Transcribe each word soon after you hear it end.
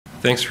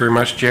Thanks very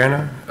much,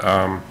 Jana.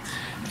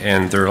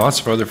 And there are lots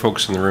of other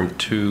folks in the room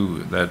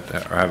too that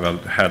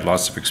have had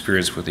lots of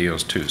experience with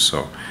eels too.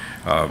 So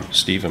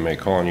Steve, I may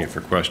call on you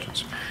for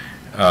questions.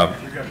 We got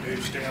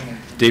Dave Stanley.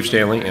 Dave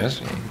Stanley, yes,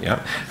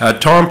 yeah.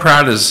 Tom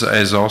Pratt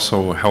has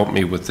also helped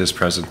me with this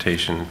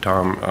presentation.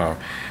 Tom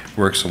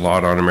works a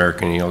lot on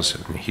American eels,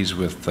 and he's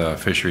with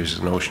Fisheries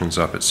and Oceans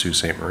up at Sault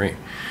Ste. Marie.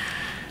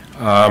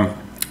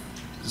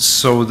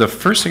 So the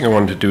first thing I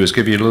wanted to do is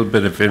give you a little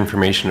bit of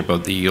information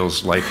about the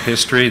eel's life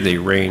history. They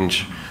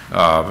range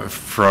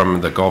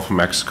from the Gulf of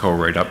Mexico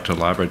right up to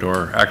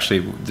Labrador. Actually,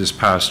 this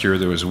past year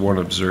there was one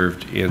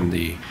observed in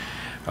the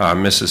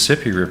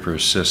Mississippi River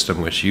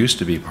system, which used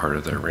to be part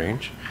of their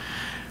range.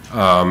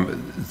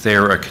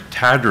 They're a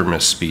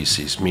catadromous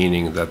species,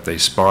 meaning that they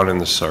spawn in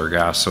the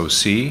Sargasso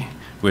Sea,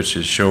 which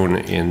is shown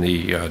in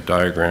the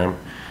diagram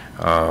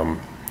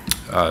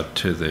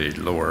to the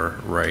lower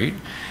right.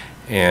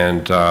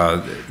 And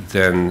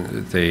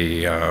then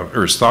they,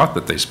 or it's thought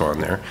that they spawn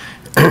there,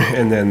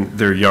 and then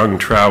their young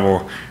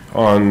travel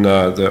on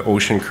the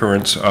ocean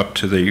currents up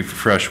to the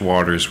fresh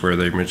waters where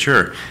they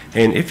mature.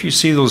 And if you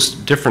see those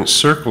different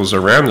circles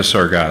around the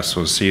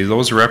Sargasso Sea,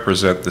 those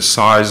represent the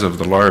size of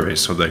the larvae.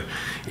 So the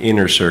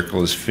inner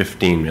circle is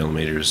 15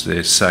 millimeters,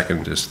 the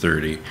second is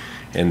 30,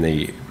 and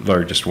the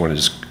largest one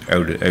is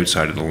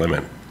outside of the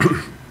limit.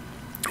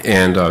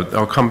 And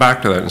I'll come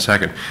back to that in a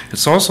second.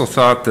 It's also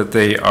thought that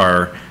they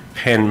are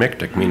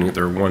panmictic, meaning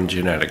they're one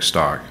genetic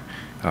stock.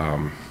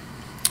 One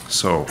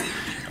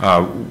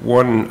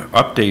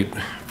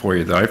update for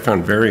you that I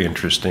found very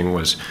interesting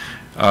was,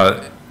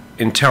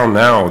 until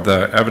now,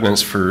 the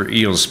evidence for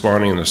eels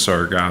spawning in the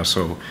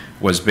Sargasso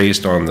was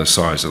based on the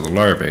size of the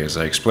larvae, as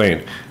I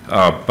explained.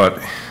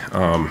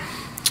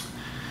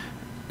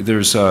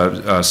 There's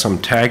some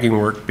tagging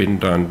work being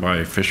done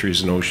by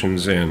Fisheries and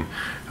Oceans and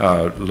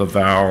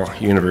Laval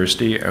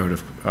University out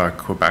of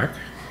Quebec,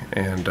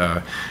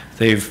 and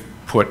they've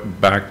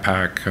put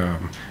backpack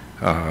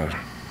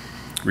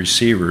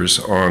receivers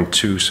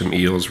onto some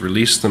eels,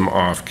 release them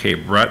off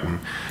Cape Breton,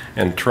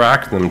 and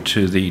track them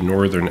to the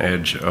northern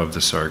edge of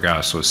the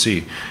Sargasso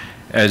Sea.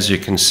 As you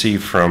can see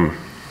from,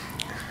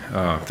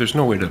 there's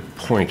no way to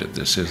point at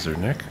this, is there,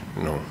 Nick?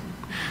 No,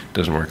 it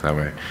doesn't work that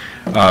way.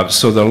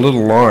 So the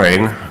little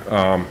line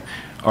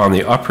on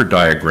the upper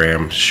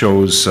diagram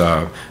shows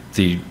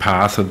the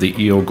path of the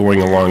eel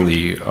going along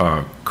the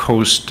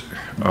coast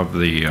of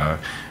the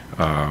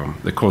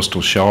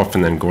coastal shelf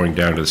and then going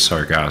down to the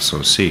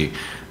Sargasso Sea.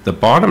 The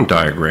bottom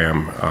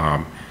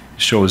diagram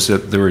shows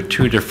that there were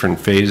two different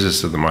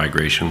phases of the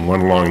migration,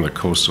 one along the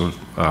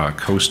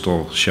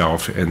coastal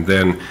shelf, and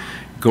then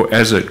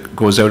as it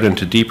goes out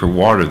into deeper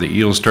water, the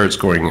eel starts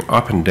going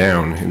up and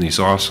down in these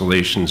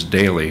oscillations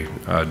daily,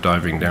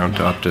 diving down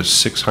to up to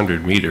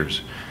 600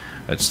 meters.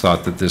 It's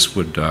thought that this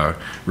would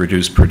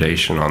reduce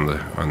predation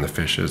on the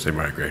fish as they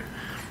migrate.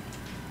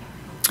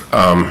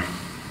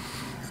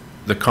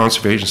 The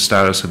conservation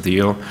status of the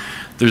eel,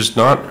 there's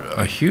not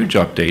a huge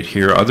update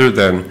here other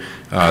than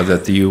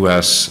that the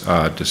U.S.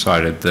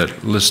 decided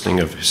that listing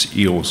of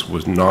eels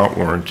was not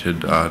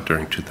warranted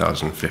during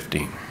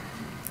 2015.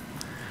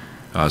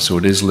 So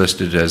it is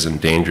listed as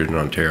endangered in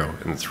Ontario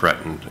and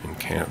threatened in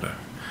Canada.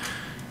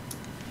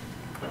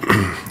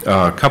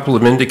 A couple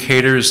of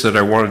indicators that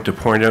I wanted to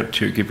point out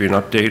to give you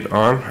an update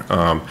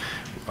on.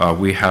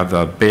 We have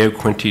Bay of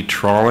Quinte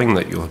trawling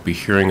that you'll be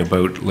hearing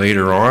about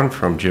later on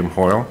from Jim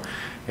Hoyle.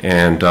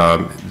 And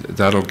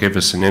that'll give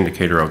us an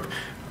indicator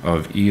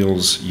of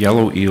eels,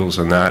 yellow eels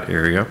in that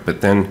area. But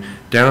then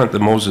down at the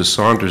Moses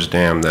Saunders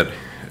Dam, that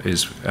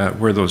is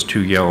where those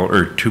two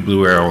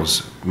blue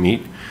arrows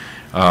meet,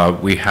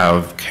 we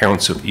have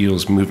counts of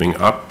eels moving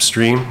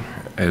upstream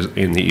as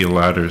in the eel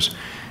ladders,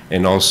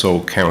 and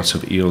also counts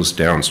of eels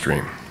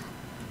downstream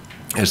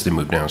as they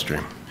move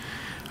downstream.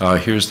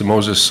 Here's the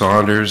Moses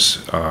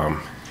Saunders.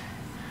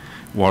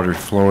 Water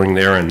flowing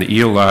there, and the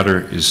eel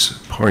ladder is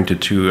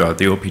pointed to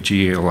the OPG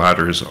eel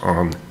ladders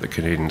on the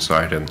Canadian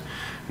side and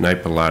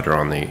NIPA ladder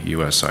on the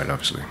US side,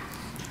 obviously.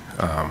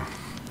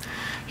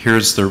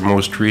 Here's the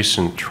most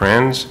recent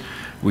trends.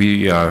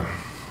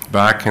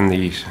 Back in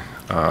the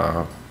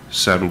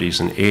 70s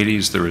and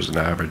 80s, there was an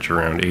average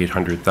around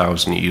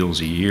 800,000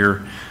 eels a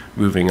year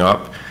moving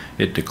up.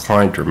 It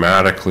declined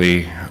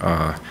dramatically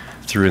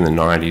through in the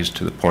 90s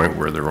to the point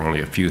where there were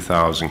only a few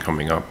thousand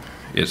coming up.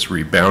 It's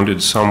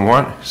rebounded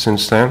somewhat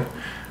since then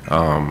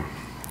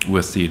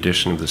with the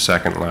addition of the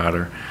second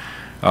ladder.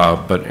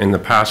 But in the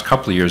past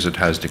couple of years, it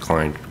has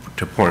declined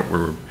to a point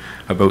where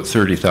about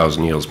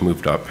 30,000 eels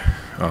moved up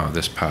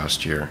this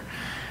past year.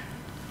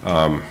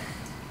 And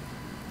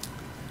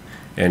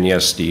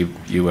yes, Steve,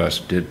 US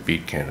did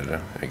beat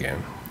Canada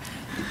again.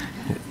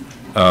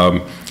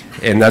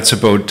 And that's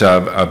about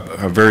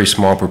a very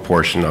small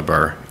proportion of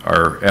our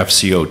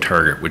FCO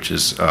target, which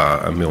is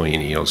 1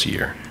 million eels a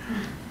year.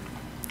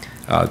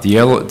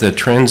 The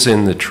trends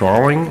in the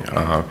trawling,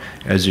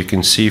 as you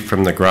can see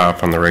from the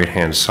graph on the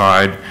right-hand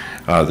side,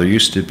 there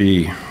used to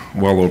be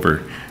well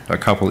over a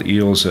couple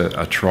eels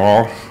a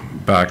trawl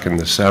back in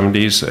the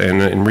 70s,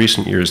 and in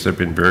recent years there have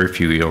been very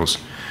few eels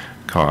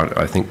caught.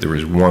 I think there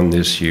was 1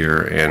 this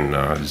year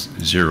and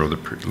 0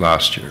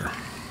 last year.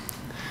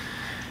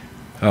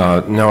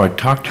 Now I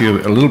talked to you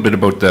a little bit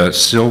about the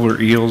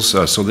silver eels.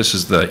 So this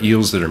is the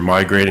eels that are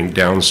migrating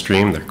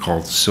downstream. They're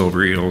called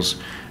silver eels.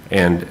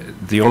 And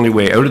the only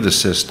way out of the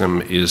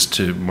system is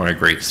to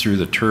migrate through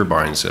the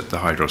turbines at the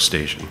hydro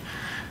station.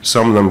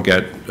 Some of them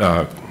get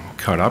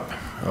cut up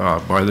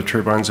by the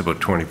turbines, about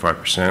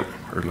 25%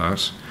 or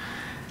less.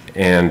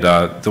 And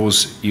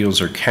those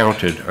eels are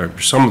counted, or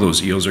some of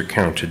those eels are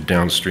counted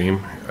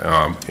downstream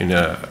in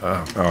an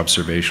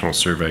observational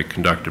survey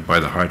conducted by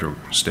the hydro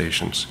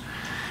stations.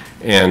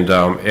 And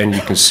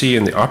you can see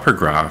in the upper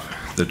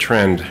graph the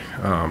trend.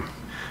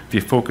 If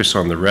you focus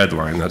on the red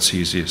line, that's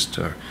easiest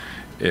to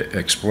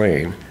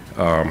explain.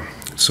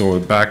 So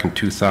back in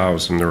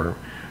 2000, there were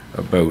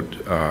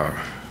about,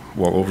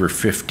 well, over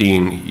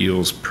 15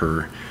 eels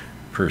per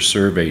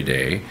survey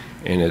day,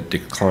 and it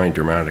declined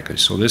dramatically.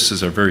 So this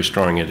is a very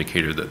strong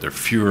indicator that there are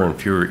fewer and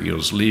fewer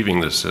eels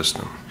leaving the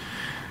system.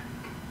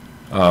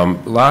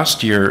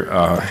 Last year,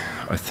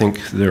 I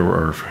think there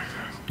were,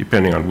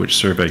 depending on which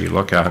survey you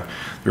look at,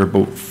 there were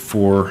about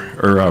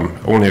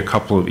only a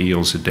couple of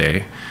eels a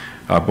day.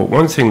 But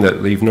one thing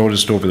that we've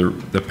noticed over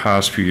the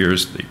past few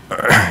years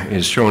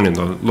is shown in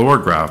the lower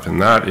graph,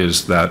 and that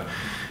is that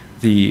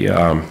the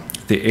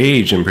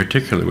age in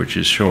particular, which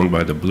is shown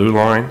by the blue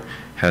line,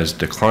 has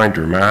declined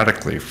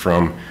dramatically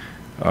from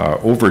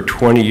over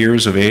 20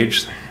 years of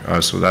age,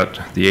 so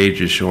that the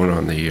age is shown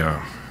on the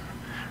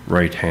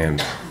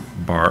right-hand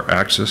bar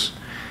axis.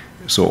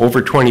 So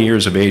over 20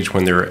 years of age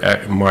when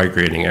they're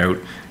migrating out,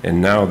 and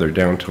now they're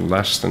down to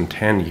less than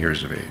 10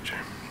 years of age.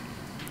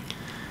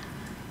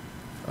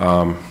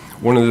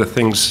 One of the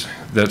things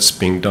that's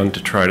being done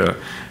to try to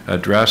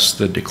address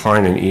the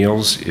decline in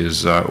eels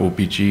is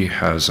OPG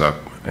has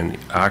an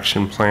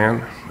action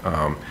plan,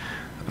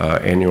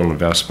 annual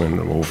investment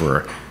of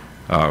over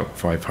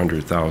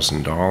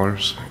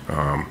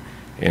 $500,000.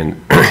 And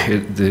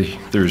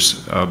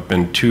there's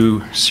been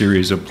 2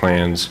 series of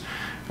plans.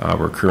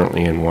 We're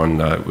currently in one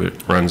that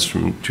runs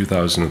from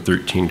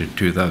 2013 to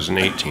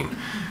 2018.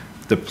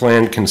 The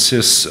plan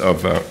consists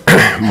of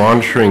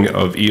monitoring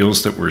of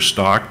eels that were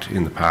stocked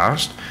in the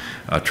past,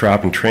 a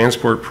trap and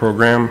transport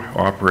program,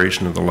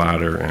 operation of the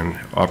ladder, and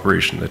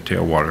operation of the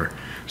tailwater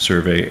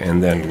survey,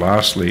 and then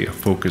lastly, a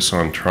focus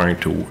on trying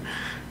to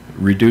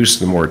reduce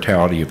the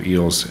mortality of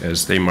eels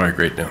as they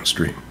migrate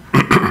downstream.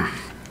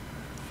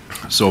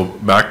 So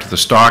back to the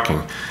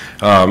stocking.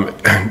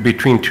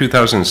 Between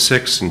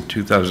 2006 and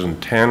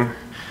 2010,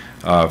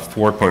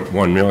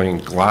 4.1 million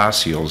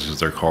glass eels,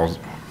 as they're called,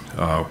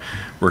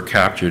 were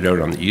captured out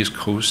on the east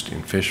coast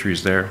in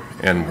fisheries there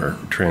and were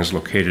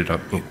translocated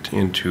up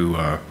into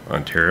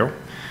Ontario.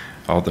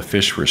 All the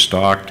fish were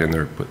stocked and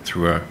they're put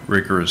through a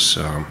rigorous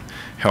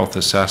health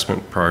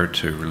assessment prior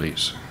to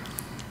release.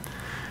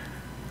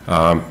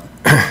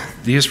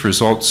 These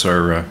results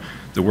are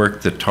the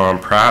work that Tom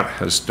Pratt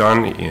has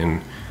done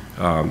in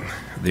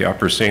the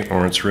upper St.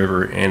 Lawrence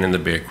River and in the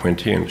Bay of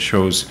Quinte, and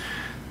shows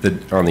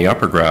that on the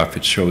upper graph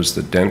it shows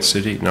the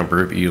density,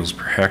 number of eels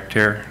per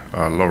hectare.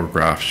 Lower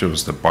graph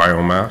shows the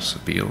biomass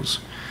of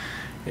eels.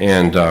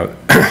 And the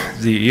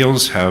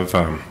eels have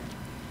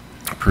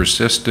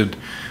persisted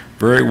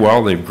very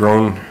well. They've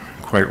grown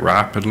quite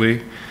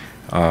rapidly.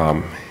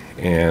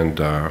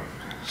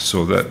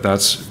 So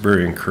that's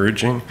very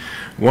encouraging.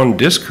 One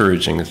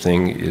discouraging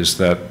thing is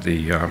that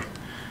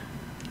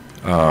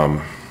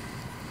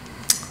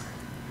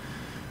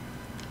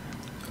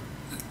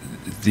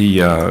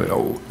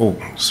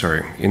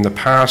in the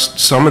past,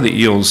 some of the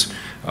eels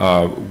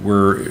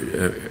were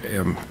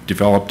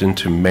developed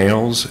into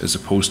males as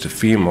opposed to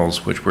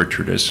females, which were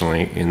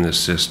traditionally in this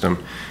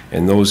system,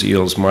 and those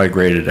eels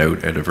migrated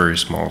out at a very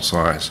small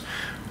size.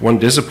 One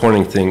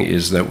disappointing thing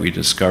is that we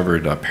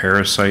discovered a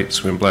parasite,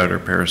 swim bladder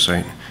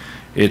parasite.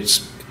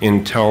 It's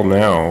until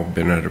now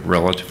been at a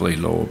relatively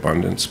low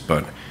abundance,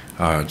 but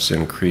it's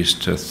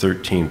increased to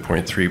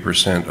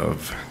 13.3%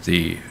 of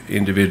the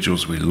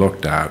individuals we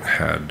looked at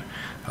had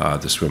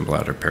the swim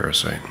bladder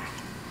parasite.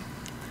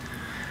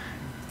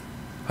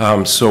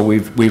 So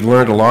we've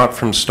learned a lot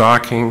from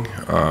stocking.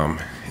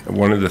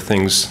 One of the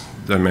things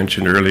that I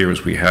mentioned earlier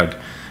is we had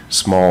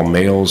small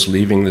males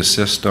leaving the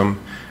system,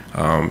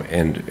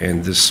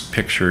 and this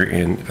picture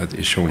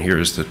is shown here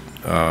is the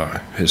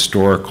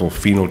historical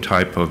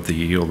phenotype of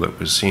the eel that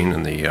was seen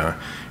in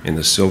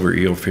the silver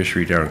eel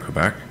fishery down in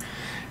Quebec,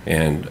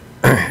 and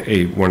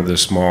one of the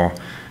small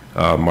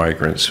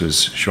migrants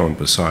was shown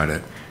beside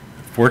it.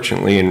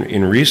 Fortunately,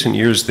 in recent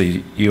years,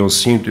 the eels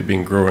seem to have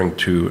been growing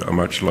to a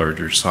much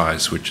larger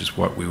size, which is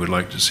what we would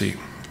like to see.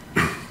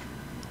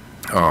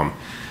 A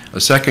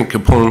second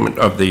component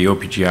of the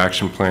OPG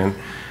action plan,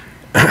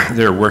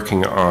 they're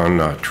working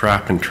on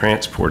trap and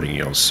transporting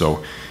eels.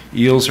 So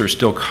eels are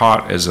still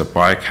caught as a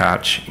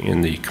bycatch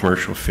in the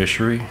commercial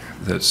fishery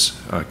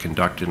that's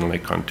conducted in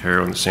Lake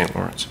Ontario and the St.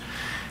 Lawrence.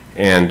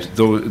 And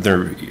though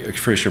their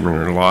fishermen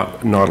are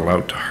not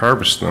allowed to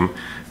harvest them,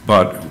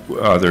 but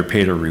they're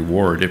paid a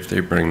reward if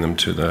they bring them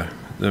to the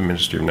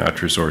Ministry of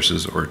Natural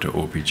Resources or to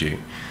OPG.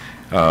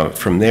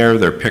 From there,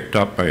 they're picked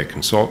up by a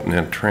consultant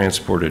and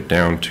transported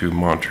down to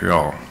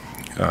Montreal.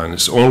 And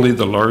it's only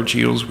the large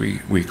eels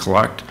we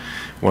collect,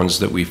 ones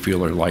that we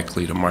feel are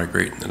likely to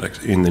migrate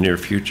in the near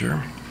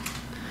future.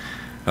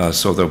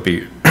 So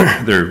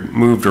they're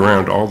moved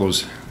around all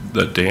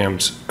the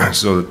dams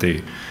so that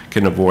they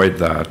can avoid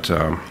that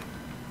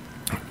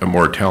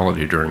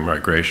mortality during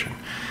migration.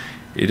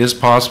 It is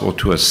possible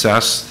to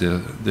assess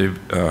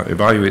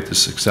evaluate the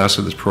success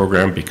of this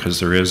program because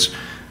there is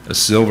a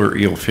silver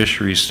eel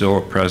fishery still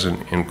present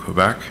in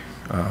Quebec,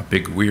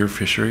 big weir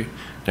fishery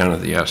down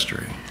at the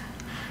estuary.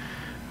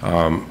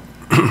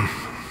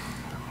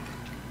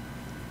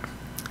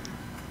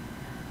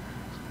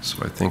 So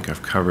I think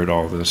I've covered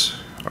all this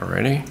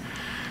already.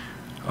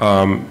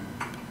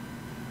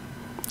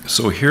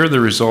 So here are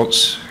the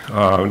results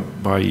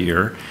by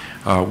year.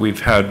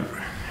 We've had,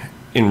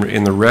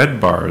 in the red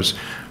bars,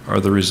 are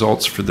the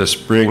results for the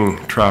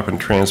spring trap and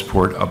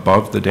transport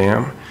above the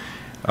dam.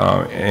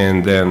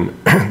 And then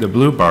the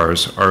blue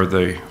bars are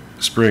the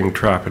spring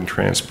trap and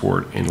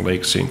transport in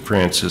Lake St.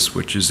 Francis,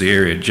 which is the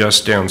area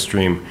just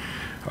downstream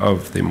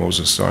of the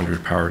Moses Saunders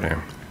Power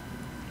Dam.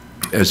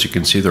 As you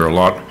can see,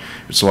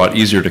 it's a lot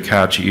easier to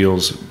catch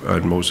eels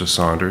at Moses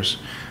Saunders,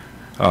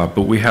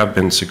 but we have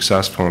been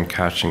successful in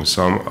catching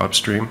some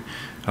upstream.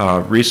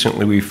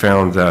 Recently, we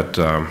found that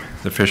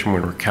the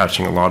fishermen were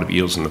catching a lot of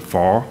eels in the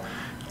fall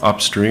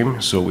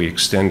upstream, so we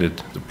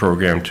extended the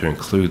program to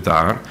include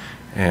that.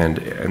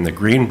 And the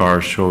green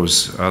bar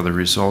shows the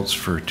results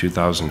for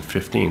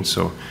 2015.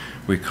 So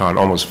we caught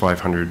almost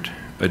 500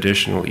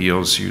 additional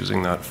eels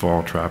using that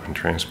fall trap and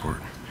transport.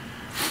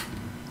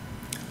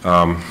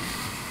 And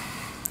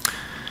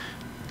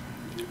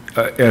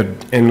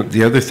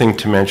the other thing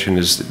to mention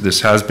is that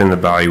this has been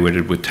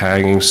evaluated with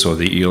tagging, so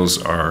the eels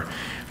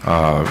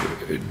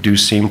do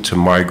seem to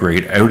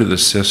migrate out of the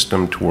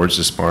system towards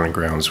the spawning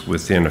grounds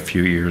within a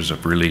few years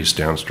of release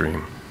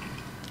downstream.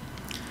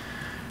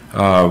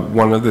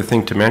 One other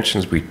thing to mention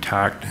is we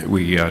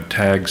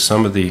tagged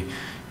some of the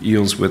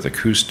eels with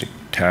acoustic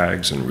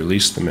tags and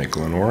released them at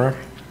Glenora.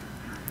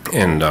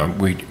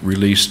 And we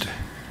released,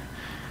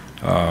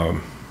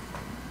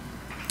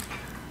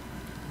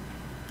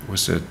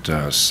 was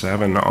it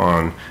 7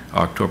 on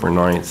October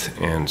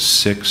 9th and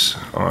 6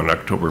 on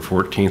October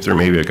 14th, or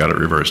maybe I got it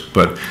reversed.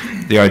 But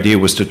the idea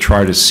was to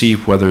try to see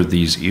whether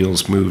these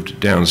eels moved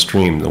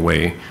downstream the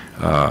way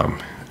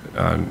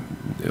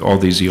all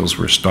these eels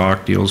were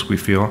stocked eels, we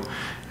feel,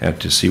 and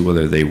to see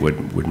whether they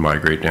would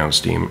migrate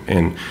downstream.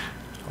 And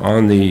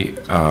on the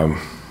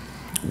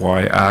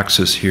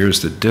y-axis here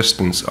is the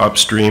distance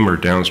upstream or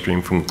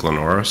downstream from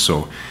Glenora.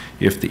 So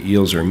if the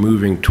eels are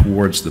moving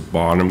towards the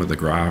bottom of the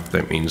graph,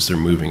 that means they're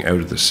moving out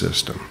of the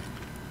system.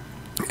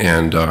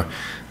 And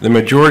the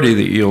majority of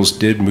the eels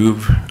did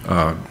move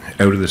out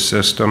of the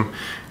system.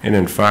 And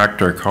in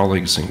fact, our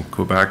colleagues in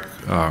Quebec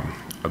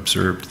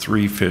observed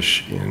 3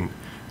 fish in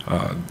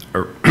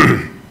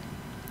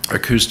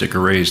acoustic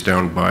arrays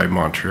down by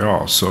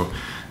Montreal. So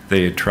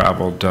they had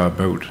traveled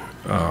about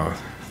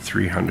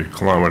 300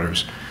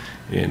 kilometers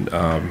in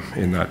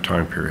that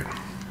time period.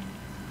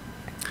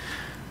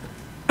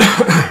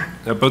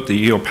 About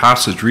the Eel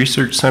Passage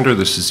Research Center,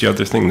 this is the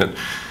other thing that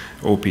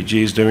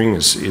OPG is doing,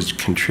 is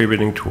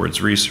contributing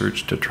towards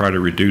research to try to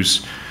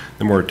reduce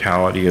the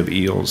mortality of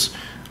eels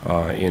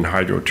in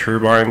hydro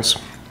turbines.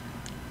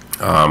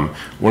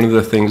 One of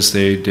the things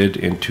they did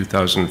in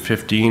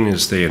 2015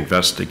 is they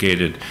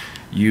investigated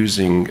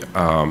using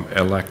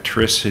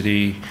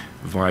electricity,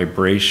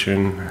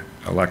 vibration,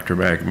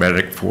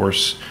 electromagnetic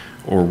force,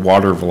 or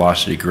water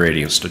velocity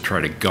gradients to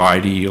try to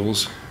guide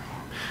eels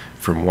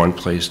from one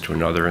place to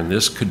another. And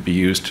this could be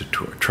used to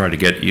try to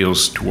get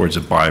eels towards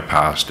a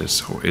bypass,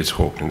 it's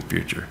hoped in the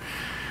future.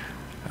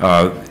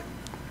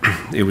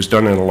 It was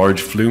done in a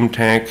large flume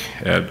tank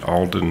at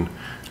Alden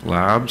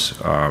Labs.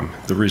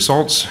 The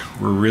results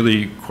were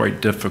really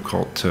quite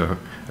difficult to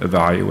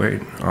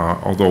evaluate,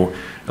 although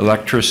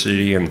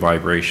electricity and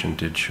vibration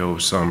did show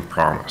some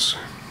promise.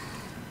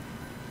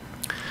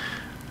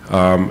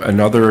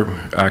 Another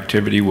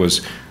activity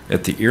was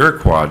at the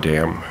Iroquois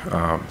Dam.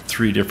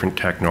 3 different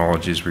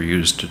technologies were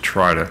used to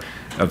try to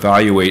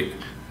evaluate,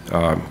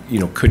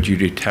 could you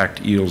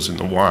detect eels in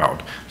the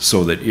wild,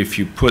 so that if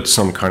you put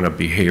some kind of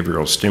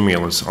behavioral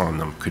stimulus on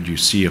them, could you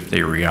see if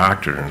they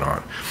reacted or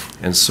not?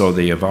 And so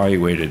they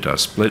evaluated a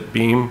split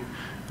beam,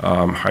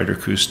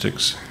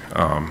 hydroacoustics,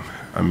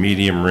 a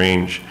medium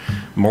range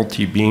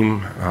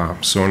multi-beam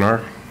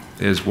sonar,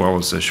 as well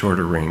as a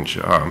shorter range,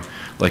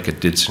 like a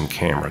Didson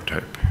camera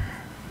type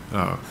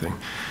thing.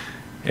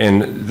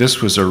 And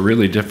this was a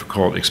really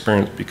difficult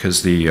experience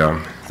because the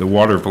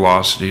water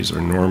velocities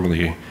are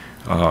normally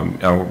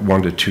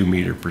 1 to 2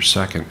 meters per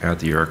second at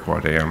the Iroquois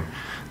Dam.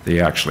 They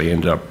actually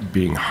ended up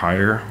being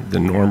higher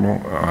than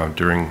normal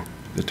during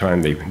the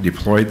time they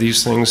deployed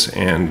these things,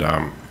 and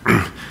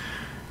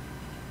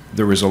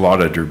there was a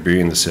lot of debris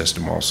in the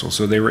system also.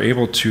 So they were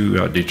able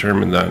to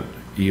determine that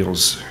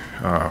eels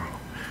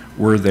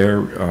were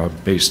there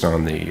based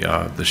on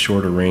the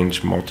shorter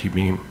range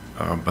multi-beam,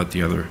 but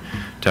the other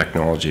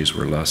technologies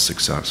were less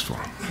successful.